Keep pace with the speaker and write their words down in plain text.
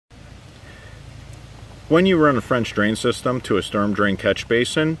When you run a French drain system to a storm drain catch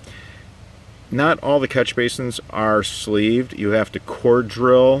basin, not all the catch basins are sleeved. You have to core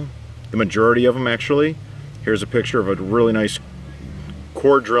drill the majority of them actually. Here's a picture of a really nice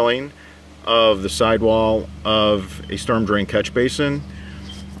core drilling of the sidewall of a storm drain catch basin.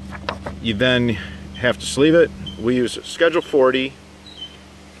 You then have to sleeve it. We use Schedule 40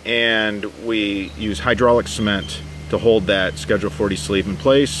 and we use hydraulic cement to hold that Schedule 40 sleeve in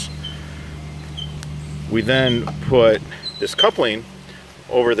place. We then put this coupling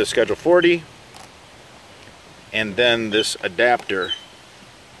over the Schedule 40 and then this adapter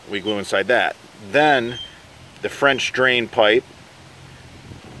we glue inside that. Then the French drain pipe,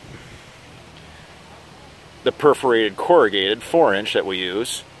 the perforated corrugated 4-inch that we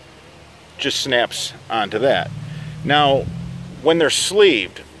use, just snaps onto that. Now when they're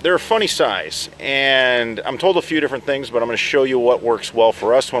sleeved, they're a funny size, and I'm told a few different things, but I'm going to show you what works well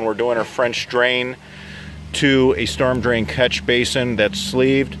for us when we're doing our French drain to a storm drain catch basin that's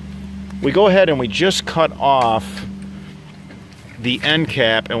sleeved. We go ahead and we just cut off the end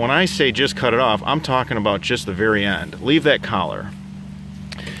cap, and when I say just cut it off, I'm talking about just the very end. Leave that collar.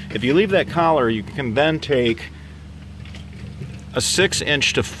 If you leave that collar, you can then take a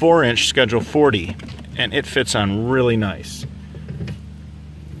 6-inch to 4-inch Schedule 40 and it fits on really nice.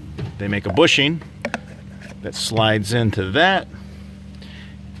 They make a bushing that slides into that,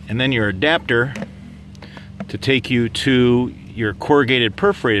 and then your adapter to take you to your corrugated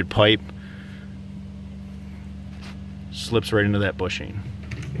perforated pipe slips right into that bushing.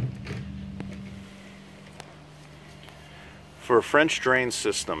 For a French drain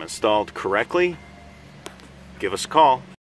system installed correctly, give us a call.